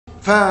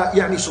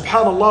يعني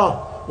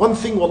subhanallah, one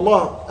thing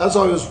wallah, as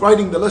I was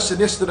writing the lesson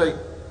yesterday,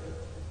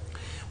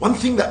 one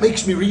thing that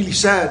makes me really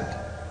sad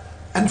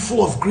and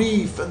full of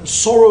grief and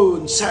sorrow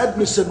and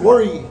sadness and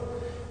worry,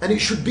 and it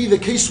should be the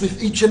case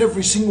with each and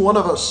every single one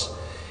of us,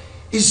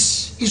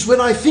 is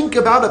when I think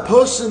about a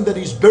person that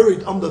is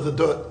buried under the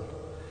dirt.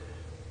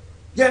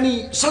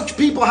 Yani, such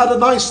people had a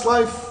nice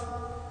life,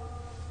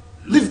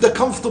 lived a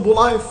comfortable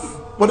life,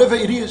 whatever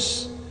it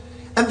is,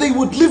 and they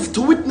would live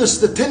to witness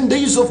the 10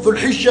 days of Dhul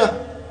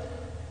Hijjah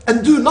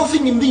and do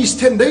nothing in these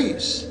 10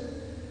 days.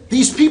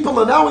 These people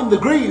are now in the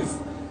grave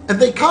and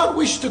they can't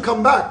wish to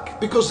come back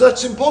because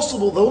that's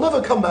impossible. They'll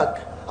never come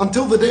back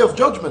until the day of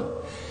judgment.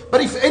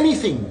 But if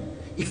anything,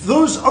 if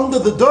those under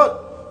the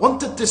dirt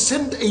wanted to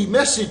send a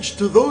message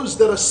to those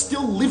that are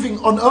still living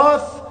on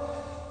earth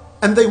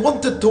and they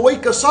wanted to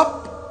wake us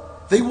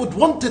up, they would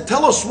want to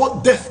tell us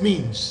what death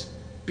means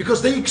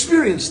because they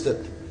experienced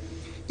it.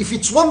 If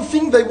it's one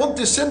thing they want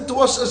to send to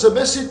us as a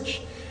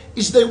message,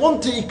 is they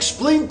want to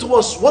explain to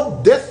us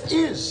what death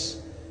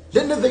is.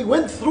 Then they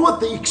went through it,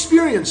 they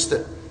experienced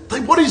it.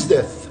 Like, what is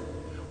death?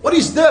 What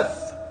is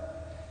death?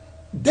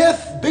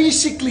 Death,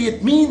 basically,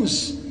 it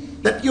means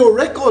that your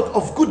record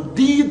of good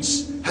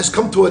deeds has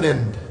come to an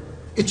end.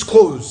 It's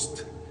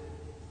closed.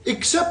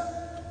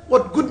 Except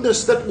what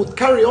goodness that would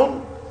carry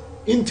on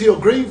into your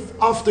grave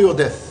after your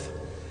death.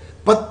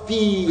 But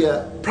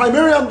the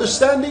primary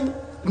understanding,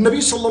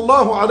 Nabi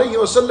sallallahu alayhi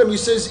wa sallam, he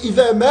says,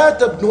 إِذَا مَاتَ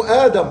ابْنُ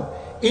آدَمَ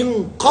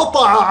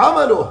إِنْقَطَعَ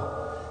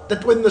عَمَلُهُ,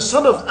 that when the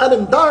son of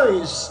Adam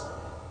dies,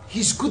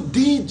 his good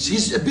deeds,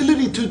 his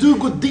ability to do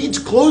good deeds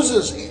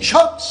closes, it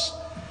shuts.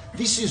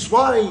 This is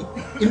why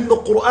in the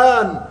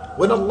Quran,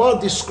 when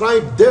Allah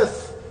described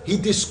death, He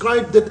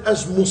described it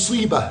as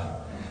musibah.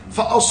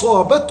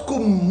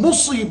 فَأَصَابَتْكُمْ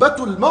مُصِيبَةُ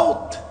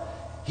الْمَوْتِ.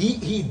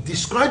 He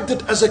described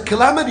it as a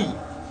calamity.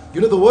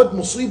 You know the word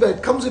musibah,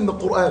 it comes in the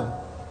Quran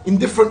in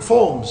different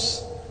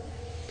forms.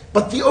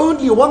 But the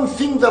only one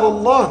thing that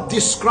Allah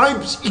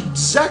describes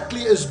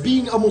exactly as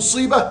being a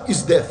musibah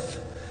is death.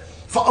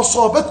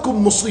 فَأَصَابَتْكُمْ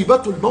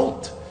مُصِيبَةُ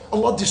الْمَوْتِ.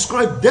 Allah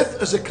described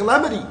death as a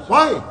calamity.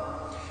 Why?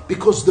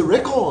 Because the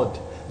record,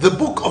 the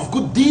book of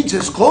good deeds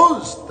has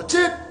closed. That's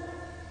it.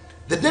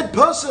 The dead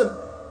person,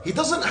 he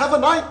doesn't have a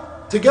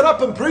night to get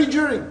up and pray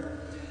during.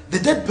 The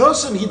dead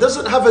person, he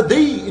doesn't have a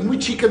day in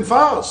which he can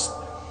fast.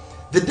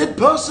 The dead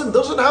person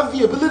doesn't have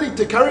the ability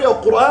to carry a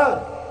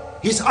Quran.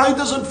 His eye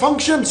doesn't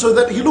function so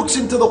that he looks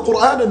into the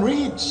Quran and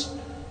reads.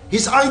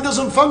 His eye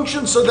doesn't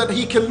function so that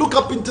he can look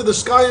up into the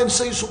sky and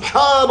say,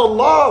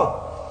 Subhanallah.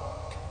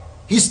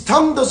 His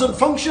tongue doesn't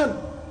function.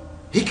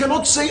 He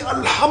cannot say,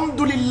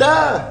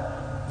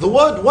 Alhamdulillah. The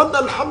word one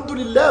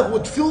Alhamdulillah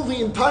would fill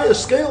the entire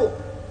scale.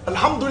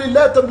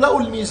 Alhamdulillah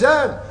tamla'ul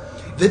mizan.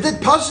 The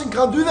dead person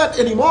can't do that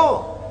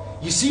anymore.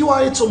 You see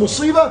why it's a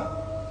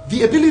musibah?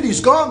 The ability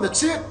is gone,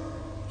 that's it.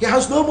 He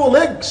has no more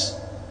legs.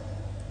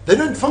 They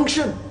don't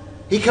function.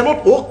 He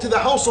cannot walk to the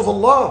house of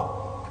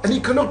Allah, and he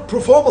cannot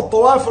perform a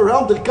tawaf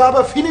around the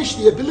Kaaba. Finish,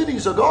 the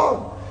abilities are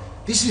gone.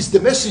 This is the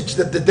message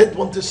that the dead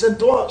want to send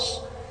to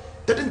us.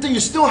 That until you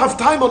still have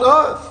time on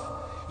earth,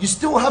 you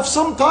still have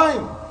some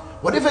time.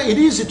 Whatever it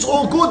is, it's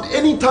all good.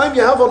 Any time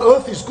you have on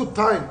earth is good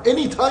time.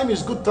 Any time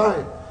is good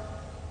time.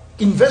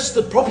 Invest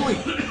it properly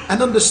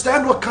and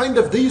understand what kind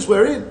of days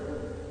we're in.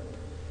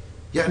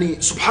 Yani,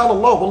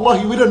 subhanallah,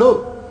 wallahi, we don't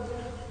know.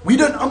 We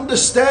don't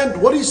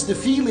understand what is the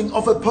feeling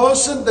of a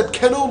person that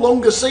can no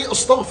longer say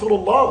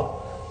astaghfirullah.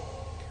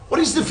 What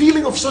is the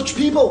feeling of such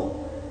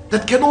people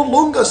that can no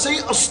longer say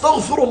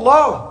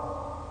astaghfirullah?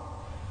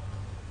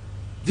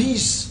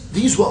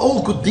 These were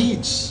all good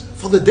deeds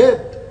for the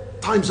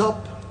dead. Time's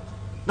up.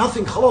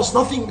 Nothing, khalas,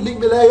 nothing.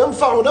 لا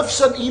ينفع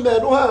نفسا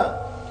إيمانها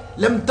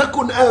لم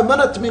تكن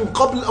آمنت من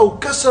قبل أو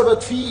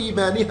كسبت في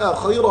إيمانها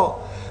خيرا.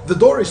 The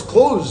door is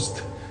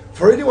closed.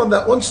 For anyone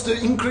that wants to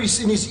increase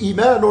in his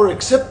iman or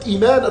accept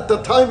iman, at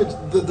that time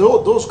the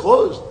door's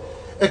closed.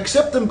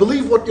 Accept and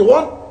believe what you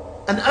want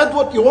and add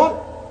what you want,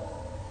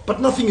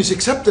 but nothing is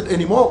accepted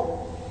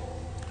anymore.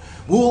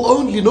 We will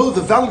only know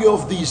the value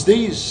of these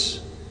days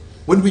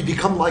when we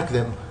become like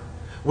them.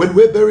 When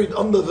we're buried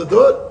under the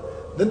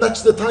dirt, then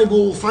that's the time we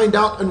will find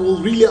out and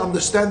we'll really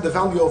understand the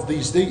value of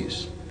these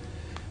days.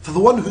 For the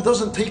one who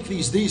doesn't take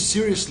these days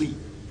seriously,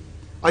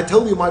 I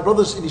tell you, my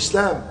brothers in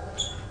Islam,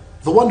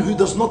 the one who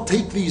does not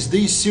take these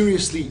days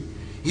seriously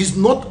is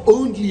not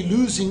only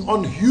losing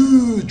on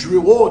huge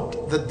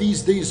reward that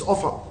these days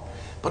offer,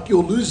 but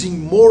you're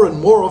losing more and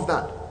more of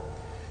that.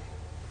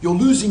 You're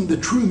losing the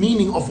true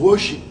meaning of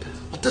worship.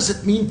 What does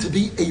it mean to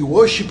be a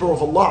worshipper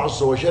of Allah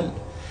Azza wa Jal?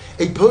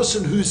 A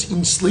person who's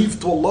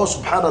enslaved to Allah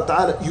subhanahu wa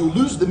ta'ala. You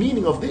lose the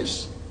meaning of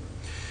this.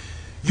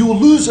 You will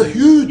lose a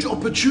huge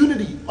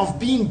opportunity of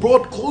being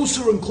brought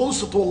closer and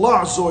closer to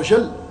Allah Azza wa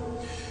Jal.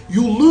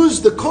 You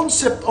lose the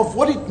concept of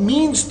what it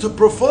means to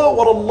prefer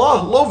what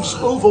Allah loves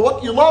over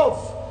what you love.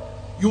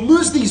 You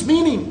lose these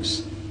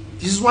meanings.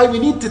 This is why we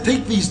need to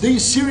take these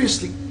days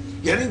seriously.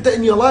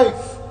 In your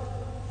life.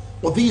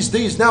 Well, these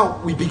days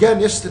now, we began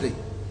yesterday.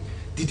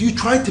 Did you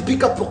try to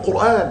pick up the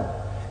Quran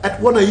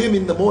at 1 a.m.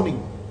 in the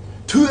morning?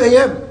 2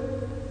 a.m.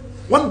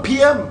 1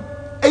 p.m.,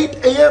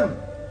 8 a.m.,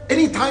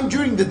 anytime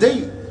during the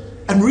day,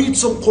 and read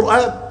some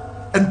Quran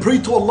and pray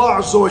to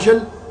Allah Azza wa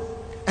Jal.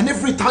 And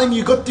every time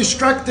you got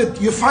distracted,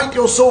 you fight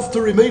yourself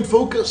to remain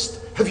focused.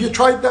 Have you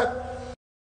tried that?